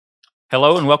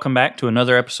Hello and welcome back to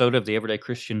another episode of the Everyday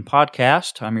Christian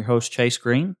Podcast. I'm your host, Chase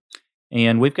Green,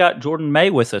 and we've got Jordan May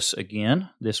with us again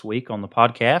this week on the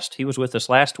podcast. He was with us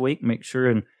last week. Make sure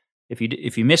and if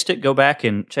you missed it, go back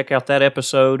and check out that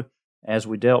episode as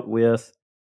we dealt with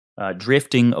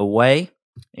drifting away.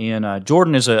 And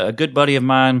Jordan is a good buddy of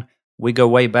mine. We go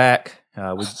way back.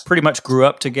 We pretty much grew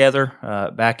up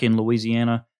together back in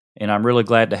Louisiana, and I'm really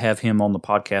glad to have him on the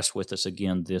podcast with us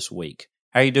again this week.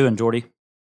 How you doing, Jordy?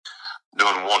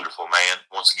 Doing wonderful, man.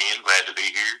 Once again, glad to be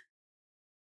here.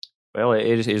 Well,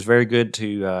 it is very good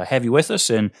to have you with us,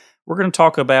 and we're going to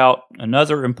talk about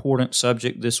another important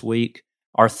subject this week.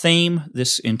 Our theme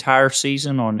this entire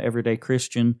season on Everyday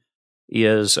Christian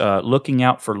is looking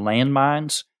out for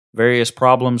landmines, various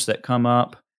problems that come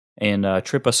up and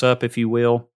trip us up, if you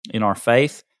will, in our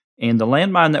faith. And the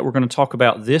landmine that we're going to talk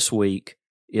about this week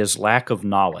is lack of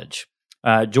knowledge.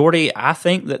 Jordy, I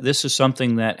think that this is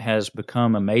something that has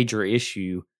become a major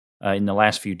issue in the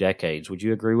last few decades. Would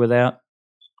you agree with that?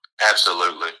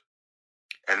 Absolutely.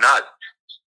 And not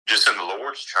just in the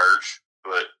Lord's church,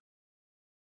 but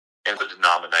in the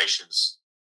denominations.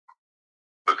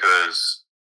 Because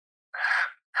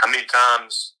how many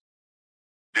times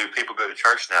do people go to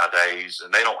church nowadays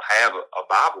and they don't have a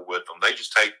Bible with them? They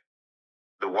just take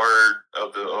the word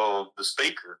of the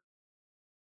speaker.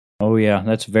 Oh, yeah,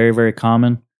 that's very, very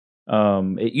common.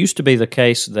 It used to be the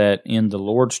case that in the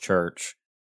Lord's church,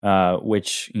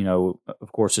 which,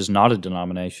 of course, is not a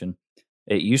denomination,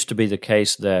 it used to be the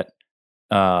case that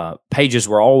pages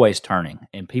were always turning,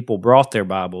 and people brought their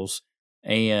Bibles,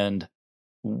 and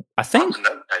I think...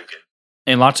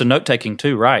 Lots of note-taking,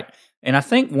 too, right. And I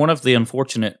think one of the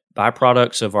unfortunate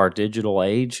byproducts of our digital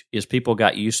age is people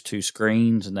got used to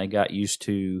screens, and they got used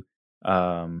to...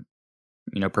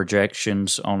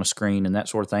 projections on a screen and that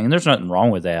sort of thing. And there's nothing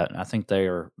wrong with that. I think they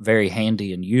are very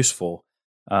handy and useful.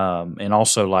 And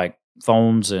also like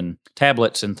phones and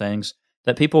tablets and things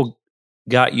that people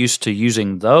got used to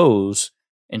using those.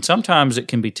 And sometimes it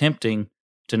can be tempting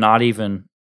to not even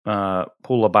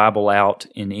pull a Bible out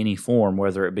in any form,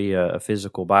 whether it be a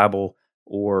physical Bible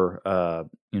or,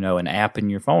 an app in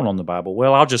your phone on the Bible.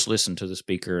 Well, I'll just listen to the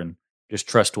speaker and just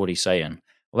trust what he's saying.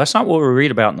 Well, that's not what we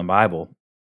read about in the Bible.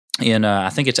 In I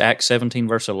think it's Acts 17,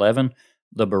 verse 11,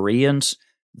 the Bereans,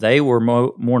 they were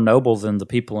more noble than the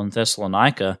people in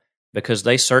Thessalonica because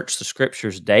they searched the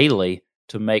Scriptures daily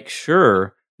to make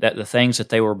sure that the things that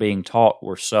they were being taught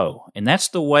were so. And that's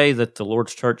the way that the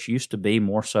Lord's church used to be,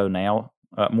 more so now,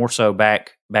 more so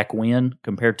back when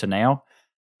compared to now.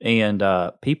 And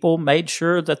people made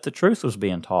sure that the truth was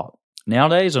being taught.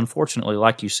 Nowadays, unfortunately,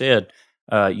 like you said,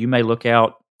 you may look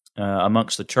out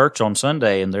amongst the church on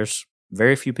Sunday and there's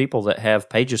very few people that have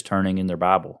pages turning in their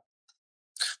Bible.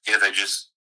 Yeah, they just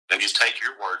take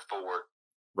your word for it.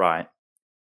 Right.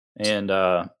 And,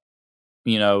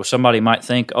 somebody might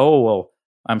think, oh, well,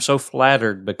 I'm so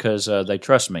flattered because they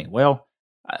trust me. Well,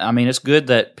 I mean, it's good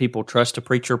that people trust a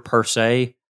preacher per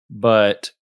se,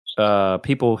 but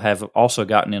people have also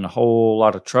gotten in a whole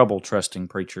lot of trouble trusting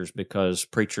preachers because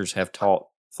preachers have taught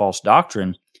false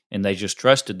doctrine and they just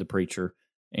trusted the preacher.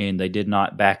 And they did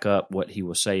not back up what he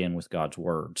was saying with God's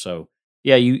word. So,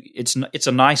 yeah, it's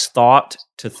a nice thought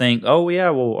to think, oh, yeah,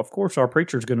 well, of course our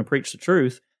preacher is going to preach the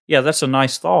truth. Yeah, that's a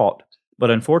nice thought.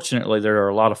 But unfortunately, there are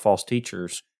a lot of false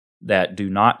teachers that do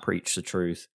not preach the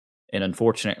truth. And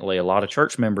unfortunately, a lot of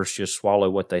church members just swallow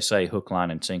what they say hook,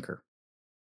 line, and sinker.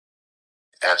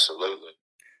 Absolutely.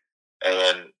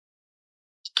 And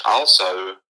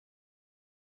also,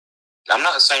 I'm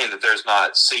not saying that there's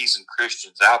not seasoned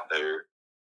Christians out there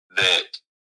that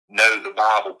know the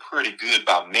Bible pretty good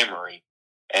by memory,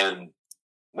 and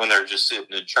when they're just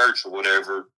sitting in church or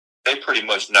whatever, they pretty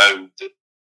much know that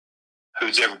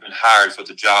who's ever been hired for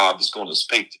the job is going to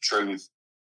speak the truth,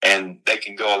 and they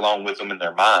can go along with them in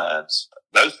their minds.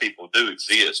 Those people do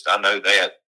exist. I know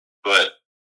that. But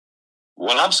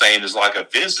what I'm saying is like a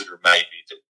visitor maybe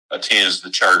that attends the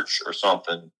church or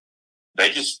something.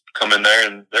 They just come in there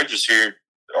and they're just here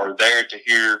or there to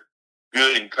hear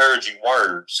good, encouraging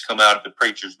words come out of the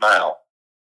preacher's mouth.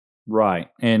 Right.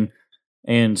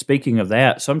 And speaking of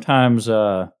that, sometimes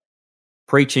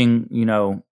preaching,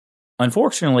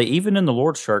 unfortunately, even in the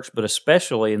Lord's church, but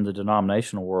especially in the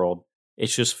denominational world,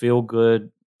 it's just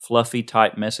feel-good, fluffy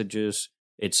type messages.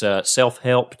 It's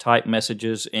self-help type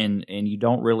messages, and you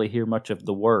don't really hear much of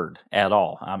the word at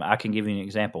all. I can give you an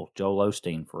example. Joel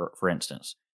Osteen, for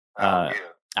instance.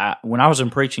 When I was in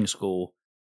preaching school,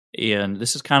 and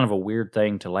this is kind of a weird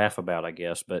thing to laugh about, I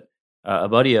guess, but a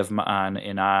buddy of mine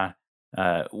and I,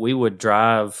 we would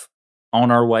drive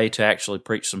on our way to actually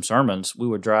preach some sermons, we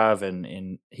would drive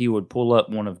and he would pull up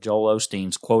one of Joel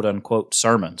Osteen's quote unquote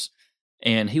sermons,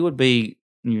 and he would be,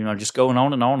 just going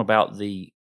on and on about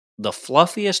the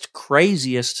fluffiest,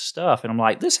 craziest stuff. And I'm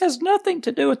like, this has nothing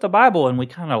to do with the Bible. And we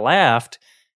kind of laughed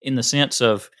in the sense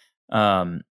of,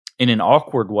 in an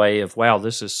awkward way of, wow,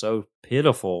 this is so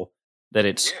pitiful that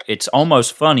it's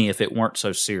almost funny if it weren't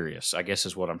so serious, I guess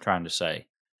is what I'm trying to say.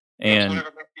 And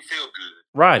whatever makes you feel good.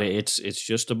 Right. It's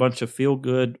just a bunch of feel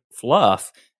good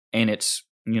fluff. And it's,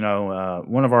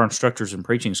 one of our instructors in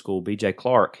preaching school, B.J.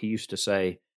 Clark, he used to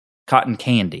say cotton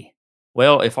candy.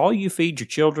 Well, if all you feed your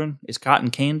children is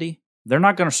cotton candy, they're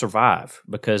not going to survive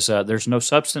because there's no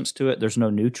substance to it. There's no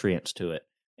nutrients to it.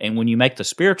 And when you make the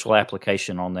spiritual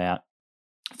application on that,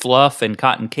 fluff and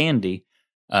cotton candy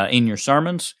in your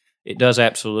sermons, it does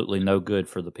absolutely no good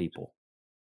for the people.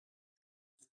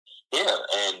 Yeah,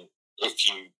 and if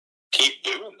you keep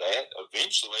doing that,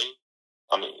 eventually,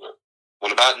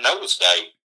 what about Noah's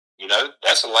day?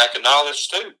 That's a lack of knowledge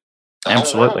too. The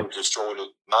Absolutely. whole world was destroyed at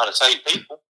 -8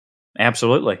 people.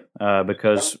 Absolutely,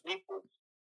 because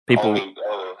people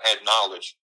had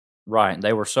knowledge. Right,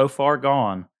 they were so far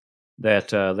gone that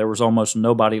there was almost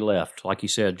nobody left. Like you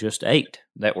said, just 8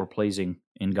 that were pleasing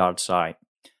in God's sight.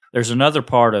 There's another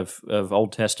part of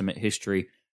Old Testament history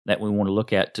that we want to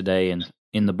look at today, and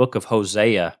in the book of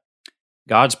Hosea,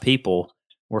 God's people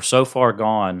were so far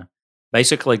gone,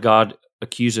 basically God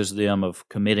accuses them of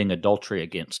committing adultery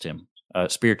against him,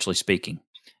 spiritually speaking.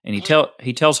 And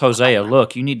he tells Hosea,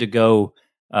 look, you need to go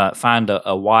find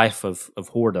a wife of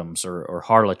whoredoms or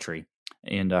harlotry,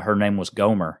 and her name was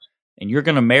Gomer, and you're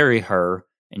going to marry her,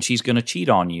 and she's going to cheat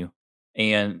on you.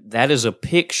 And that is a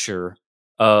picture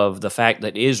of the fact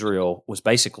that Israel was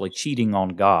basically cheating on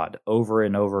God over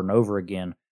and over and over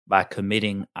again by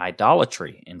committing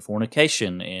idolatry and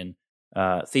fornication and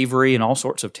thievery and all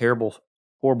sorts of terrible,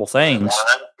 horrible things.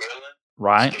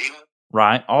 Right,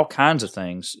 right, all kinds of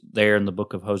things there in the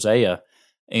book of Hosea.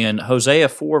 And Hosea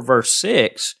 4 verse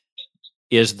 6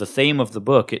 is the theme of the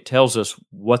book. It tells us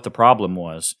what the problem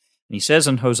was. And he says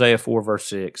in Hosea 4 verse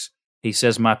 6, he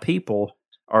says, my people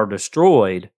are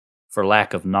destroyed for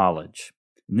lack of knowledge.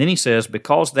 And then he says,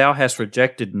 because thou hast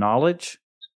rejected knowledge,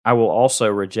 I will also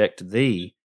reject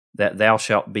thee, that thou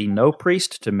shalt be no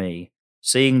priest to me.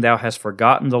 Seeing thou hast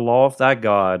forgotten the law of thy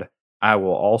God, I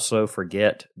will also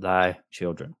forget thy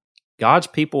children. God's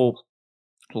people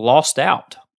lost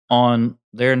out on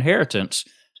their inheritance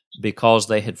because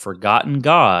they had forgotten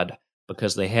God,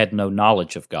 because they had no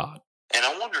knowledge of God. And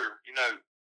I wonder,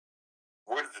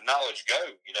 where did the knowledge go?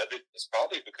 It's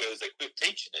probably because they quit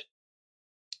teaching it.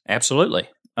 Absolutely.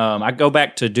 I go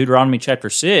back to Deuteronomy chapter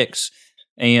 6,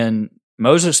 and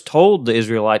Moses told the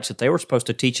Israelites that they were supposed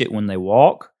to teach it when they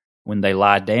walk, when they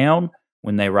lie down,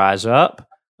 when they rise up.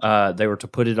 They were to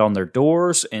put it on their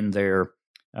doors and their,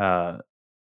 they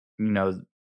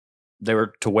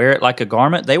were to wear it like a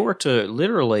garment. They were to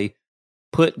literally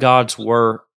put God's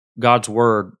word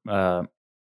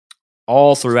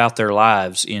all throughout their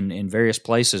lives in various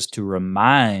places to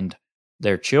remind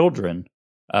their children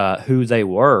who they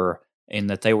were and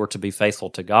that they were to be faithful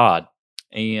to God.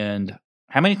 And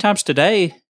how many times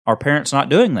today are parents not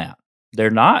doing that? They're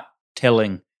not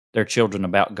telling their children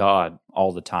about God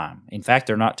all the time. In fact,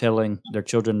 they're not telling their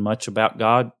children much about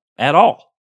God at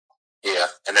all. Yeah,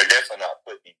 and they're definitely not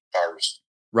putting Him first.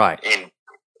 Right. In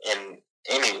a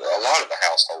lot of the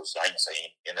households, I ain't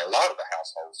saying in a lot of the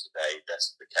households today,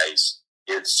 that's the case.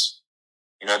 It's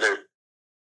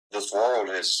this world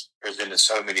has presented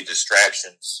so many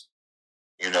distractions.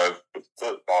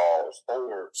 Football,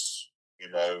 sports,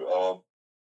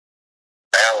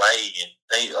 ballet, and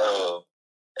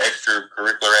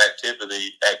extracurricular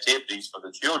activities for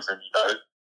the children.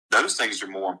 Those things are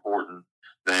more important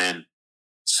than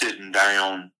sitting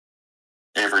down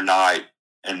every night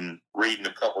and reading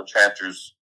a couple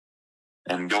chapters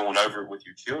and going over it with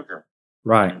your children.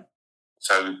 Right.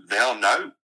 So they'll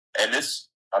know. And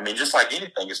just like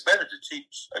anything, it's better to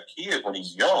teach a kid when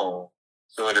he's young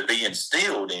so it'll be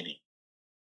instilled in him.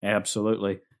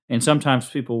 Absolutely. And sometimes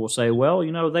people will say, well,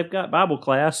 they've got Bible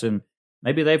class and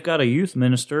maybe they've got a youth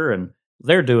minister and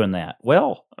they're doing that.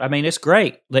 Well, it's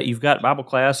great that you've got Bible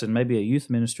class and maybe a youth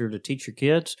minister to teach your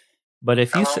kids. But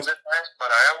if How long does it last? About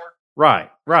an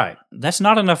hour? Right. That's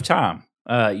not enough time.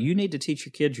 You need to teach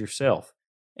your kids yourself.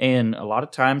 And a lot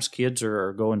of times kids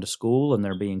are going to school and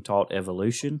they're being taught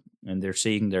evolution and they're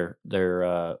seeing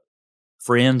their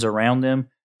friends around them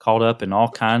caught up in all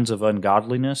kinds of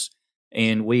ungodliness.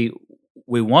 And we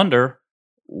wonder,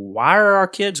 why are our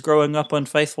kids growing up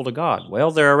unfaithful to God? Well,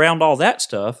 they're around all that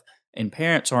stuff and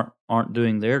parents aren't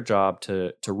doing their job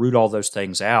to root all those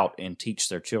things out and teach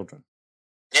their children.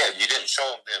 Yeah, you didn't show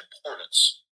them the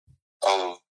importance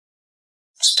of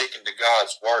sticking to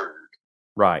God's word.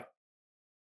 Right.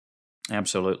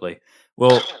 Absolutely.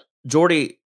 Well,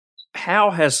 Jordy,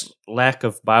 how has lack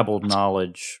of Bible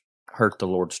knowledge hurt the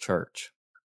Lord's church?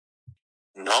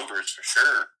 Numbers, for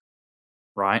sure.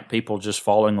 Right? People just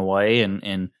falling away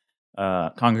and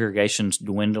congregations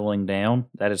dwindling down.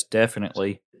 That is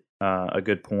definitely a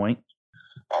good point.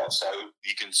 Also,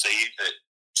 you can see that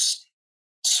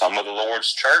some of the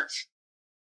Lord's church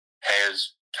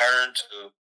has turned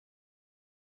to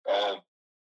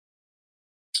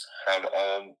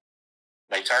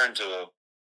they turn to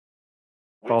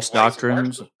false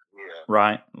doctrines, yeah.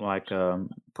 Right? Like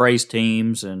praise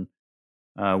teams and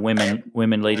women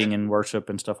leading in worship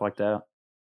and stuff like that.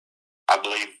 I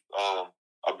believe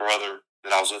a brother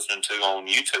that I was listening to on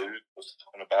YouTube was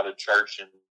talking about a church in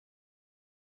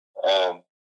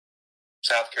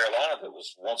South Carolina that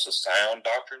was once a sound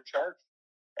doctrine church,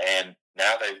 and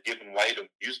now they've given way to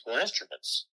musical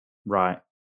instruments. Right.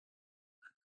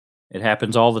 It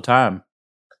happens all the time.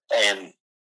 And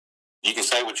you can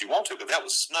say what you want to, but that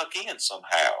was snuck in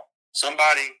somehow.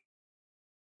 Somebody,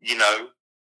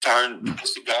 turned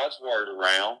God's word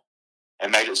around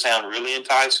and made it sound really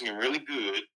enticing and really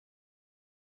good.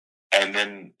 And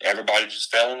then everybody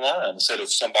just fell in line instead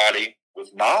of somebody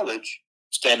with knowledge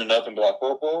standing up and be like,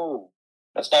 whoa,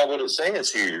 that's not what it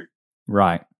says here.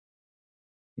 Right.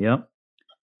 Yep.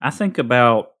 I think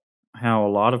about how a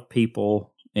lot of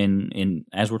people in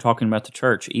as we're talking about the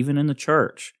church, even in the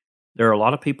church, there are a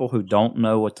lot of people who don't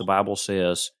know what the Bible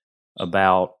says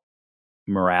about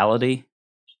morality,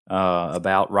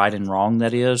 about right and wrong.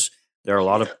 That is, there are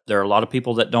a lot of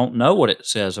people that don't know what it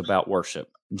says about worship.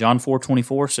 John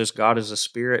 4:24 says God is a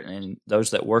spirit, and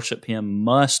those that worship Him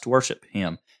must worship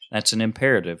Him. That's an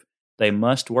imperative. They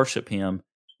must worship Him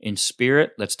in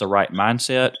spirit. That's the right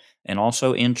mindset, and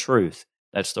also in truth.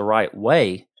 That's the right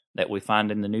way that we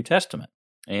find in the New Testament.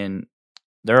 And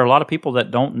there are a lot of people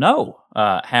that don't know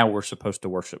how we're supposed to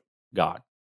worship God.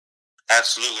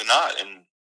 Absolutely not. And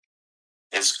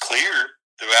it's clear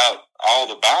throughout all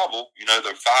the Bible,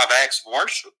 there are 5 acts of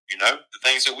worship, the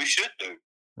things that we should do.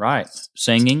 Right.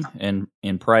 Singing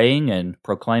and praying and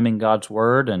proclaiming God's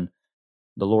word and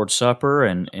the Lord's Supper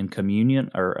and communion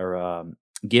or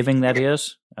giving, that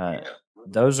is.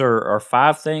 Those are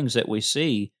 5 things that we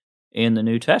see in the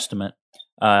New Testament.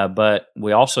 But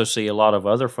we also see a lot of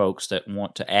other folks that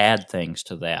want to add things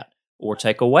to that or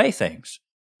take away things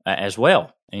as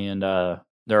well. And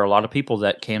there are a lot of people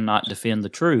that cannot defend the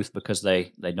truth because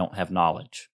they don't have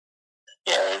knowledge.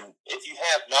 Yeah, and if you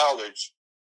have knowledge,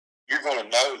 you're going to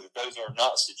know that those are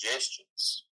not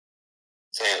suggestions.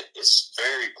 That it's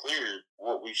very clear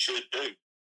what we should do.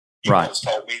 You Right. once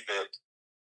told me that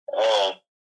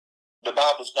the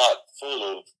Bible's not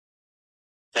full of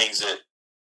things that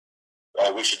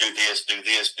we should do this, do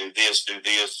this, do this, do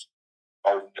this,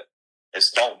 or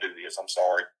it's don't do this. I'm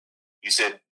sorry. You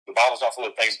said the Bible's not full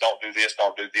of things, don't do this,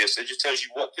 don't do this. It just tells you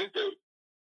what to do.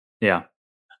 Yeah.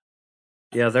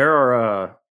 Yeah, there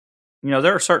are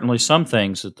there are certainly some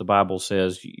things that the Bible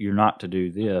says you're not to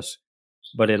do this,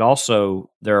 but there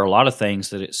are a lot of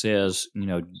things that it says,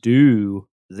 do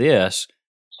this.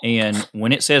 And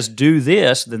when it says do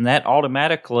this, then that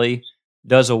automatically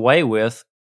does away with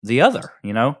the other,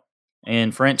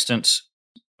 And for instance,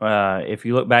 if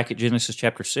you look back at Genesis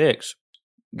chapter 6,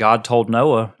 God told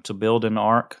Noah to build an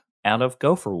ark out of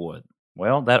gopher wood.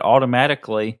 Well, that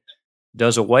automatically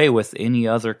does away with any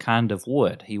other kind of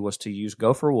wood. He was to use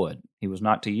gopher wood. He was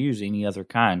not to use any other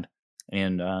kind.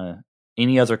 And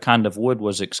any other kind of wood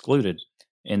was excluded.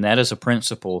 And that is a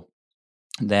principle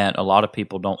that a lot of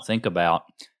people don't think about.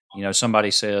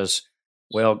 Somebody says,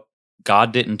 well,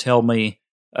 God didn't tell me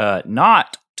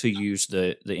not to use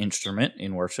the instrument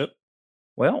in worship.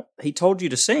 Well, He told you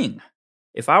to sing.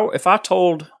 If I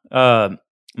told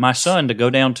my son to go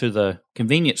down to the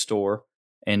convenience store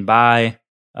and buy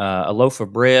a loaf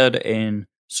of bread and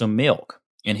some milk,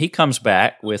 and he comes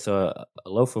back with a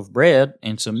loaf of bread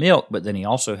and some milk, but then he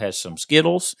also has some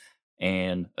Skittles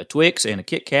and a Twix and a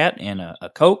Kit Kat and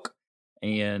a Coke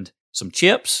and some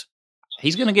chips,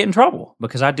 he's going to get in trouble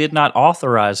because I did not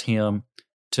authorize him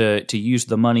to use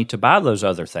the money to buy those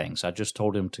other things. I just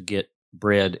told him to get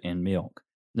bread and milk.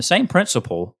 The same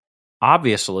principle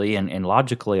obviously and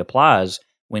logically applies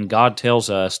when God tells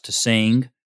us to sing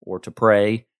or to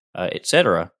pray,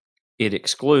 etc. It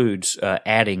excludes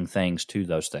adding things to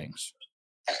those things.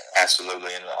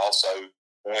 Absolutely. And also,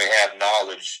 when we have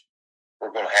knowledge,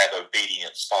 we're going to have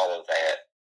obedience follow that.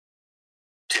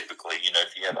 Typically,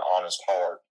 if you have an honest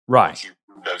heart. Right. If you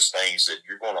do those things, that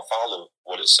you're going to follow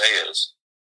what it says.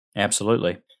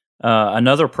 Absolutely.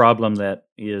 Another problem that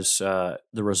is the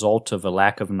result of a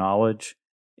lack of knowledge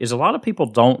is a lot of people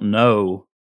don't know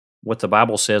what the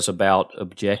Bible says about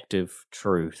objective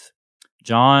truth.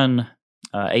 John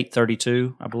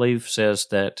 8:32, I believe, says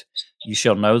that you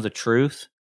shall know the truth,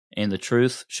 and the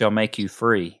truth shall make you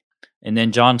free. And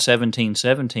then John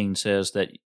 17:17 says that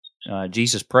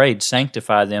Jesus prayed,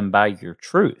 sanctify them by your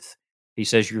truth. He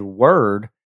says your word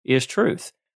is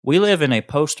truth. We live in a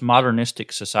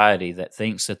postmodernistic society that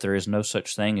thinks that there is no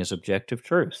such thing as objective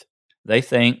truth. They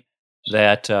think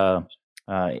that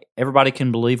everybody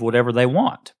can believe whatever they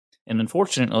want. And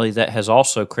unfortunately, that has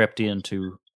also crept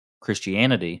into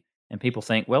Christianity. And people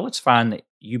think, well, it's fine that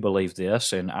you believe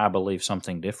this and I believe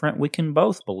something different. We can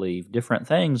both believe different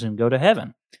things and go to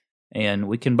heaven. And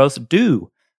we can both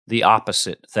do the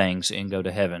opposite things and go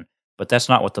to heaven. But that's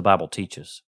not what the Bible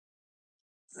teaches.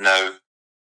 No.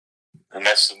 And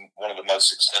that's one of the most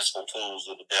successful tools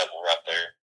of the devil right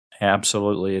there.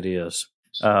 Absolutely it is.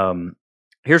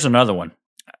 Here's another one.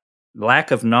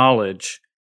 Lack of knowledge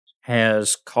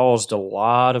has caused a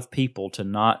lot of people to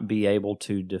not be able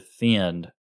to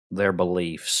defend their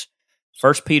beliefs.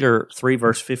 1 Peter 3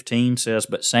 verse 15 says,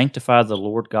 but sanctify the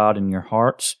Lord God in your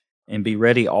hearts, and be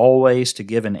ready always to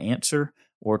give an answer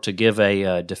or to give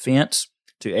a defense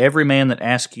to every man that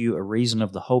asks you a reason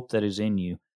of the hope that is in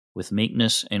you, with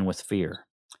meekness and with fear.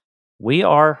 We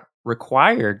are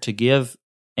required to give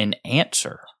an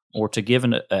answer or to give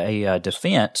a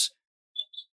defense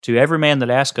to every man that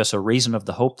asks us a reason of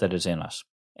the hope that is in us.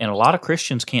 And a lot of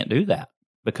Christians can't do that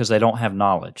because they don't have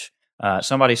knowledge.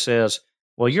 Somebody says,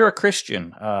 well, you're a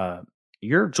Christian.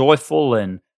 You're joyful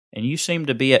and you seem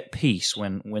to be at peace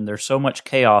when there's so much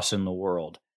chaos in the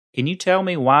world. Can you tell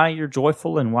me why you're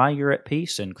joyful and why you're at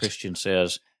peace? And Christian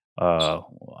says,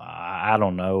 I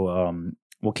don't know.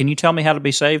 Well, can you tell me how to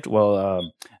be saved?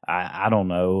 Well, I don't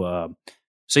know.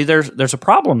 See, there's a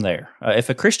problem there. If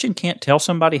a Christian can't tell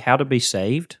somebody how to be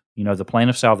saved, the plan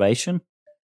of salvation,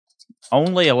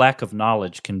 only a lack of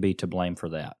knowledge can be to blame for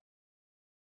that.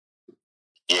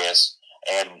 Yes,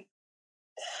 and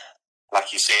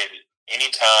like you said,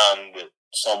 anytime that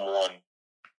someone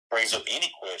brings up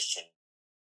any question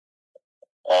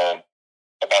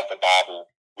about the Bible,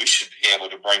 we should be able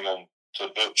to bring them to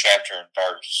book, chapter, and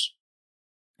verse.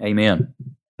 Amen.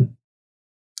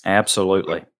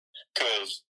 Absolutely.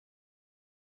 Because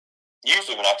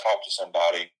usually when I talk to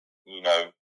somebody,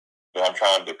 that I'm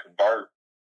trying to convert,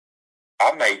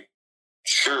 I make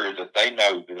sure that they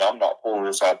know that I'm not pulling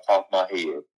this out of the top of my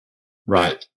head.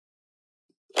 Right.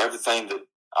 That everything that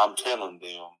I'm telling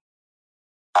them,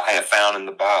 I have found in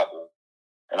the Bible,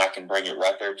 and I can bring it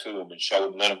right there to them and show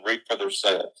them, let them read for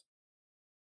themselves.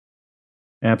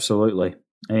 Absolutely.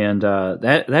 And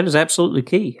that is absolutely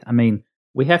key. I mean,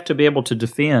 we have to be able to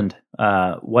defend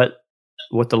what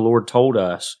the Lord told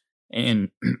us. And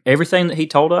everything that He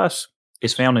told us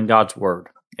is found in God's Word.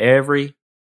 Every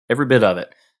bit of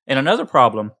it. And another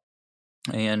problem,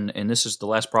 and this is the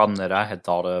last problem that I had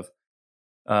thought of,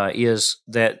 is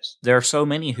that there are so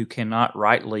many who cannot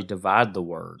rightly divide the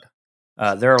Word.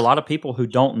 There are a lot of people who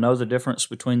don't know the difference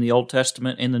between the Old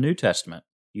Testament and the New Testament.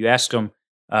 You ask them,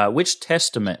 which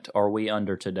testament are we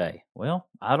under today? Well,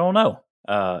 I don't know.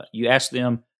 You ask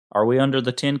them, are we under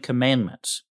the 10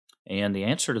 Commandments? And the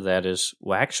answer to that is,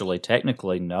 well, actually,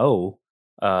 technically, no.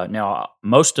 Now,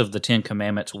 most of the 10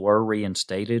 Commandments were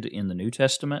reinstated in the New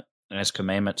Testament as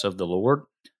commandments of the Lord,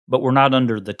 but we're not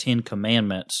under the 10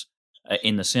 Commandments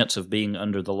in the sense of being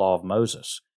under the law of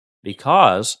Moses,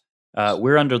 because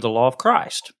we're under the law of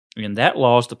Christ. And that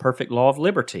law is the perfect law of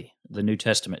liberty, the New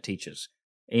Testament teaches.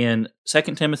 And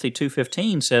 2 Timothy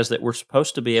 2:15 says that we're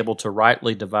supposed to be able to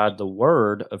rightly divide the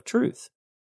word of truth.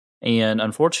 And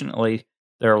unfortunately,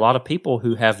 there are a lot of people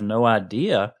who have no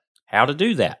idea how to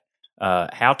do that,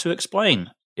 how to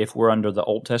explain if we're under the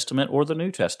Old Testament or the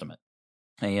New Testament.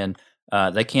 And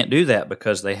they can't do that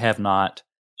because they have not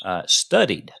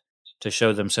studied to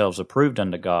show themselves approved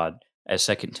unto God, as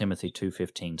 2 Timothy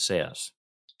 2:15 says.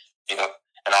 Yeah,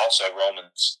 and also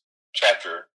Romans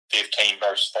chapter 15,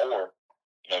 verse 4,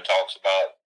 talks about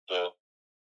the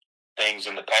things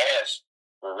in the past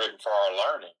were written for our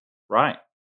learning. Right.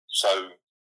 So,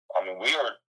 we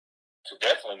are to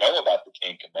definitely know about the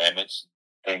 10 Commandments,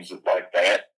 things like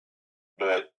that,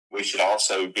 but we should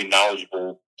also be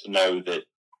knowledgeable to know that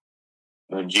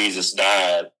when Jesus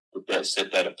died, that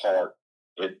set that apart.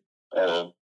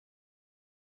 The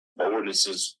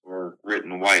ordinances were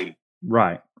written away.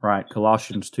 Right.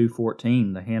 Colossians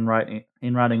 2:14, the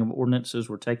handwriting of ordinances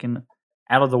were taken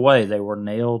out of the way. They were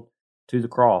nailed to the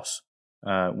cross.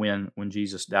 when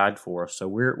Jesus died for us. So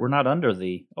we're not under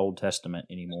the Old Testament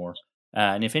anymore.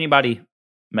 And if anybody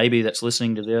maybe that's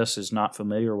listening to this is not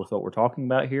familiar with what we're talking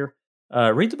about here,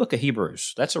 read the book of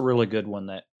Hebrews. That's a really good one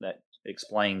that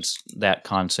explains that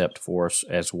concept for us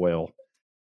as well.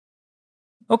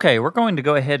 Okay, we're going to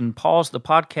go ahead and pause the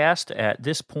podcast at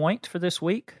this point for this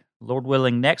week. Lord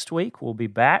willing, next week we'll be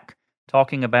back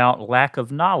talking about lack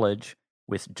of knowledge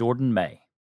with Jordan May.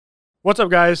 What's up,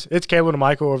 guys? It's Caleb and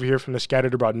Michael over here from the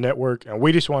Scattered Abroad Network, and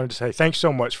we just wanted to say thanks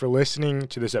so much for listening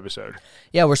to this episode.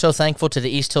 Yeah, we're so thankful to the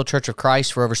East Hill Church of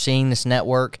Christ for overseeing this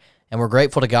network, and we're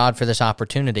grateful to God for this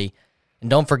opportunity. And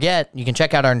don't forget, you can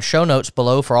check out our show notes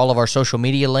below for all of our social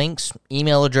media links,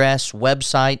 email address,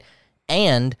 website,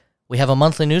 and we have a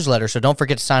monthly newsletter, so don't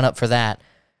forget to sign up for that.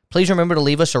 Please remember to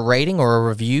leave us a rating or a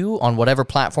review on whatever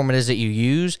platform it is that you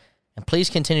use, and please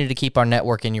continue to keep our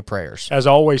network in your prayers. As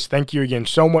always, thank you again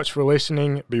so much for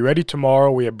listening. Be ready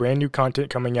tomorrow. We have brand new content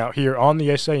coming out here on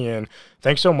the SAN.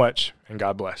 Thanks so much, and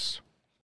God bless.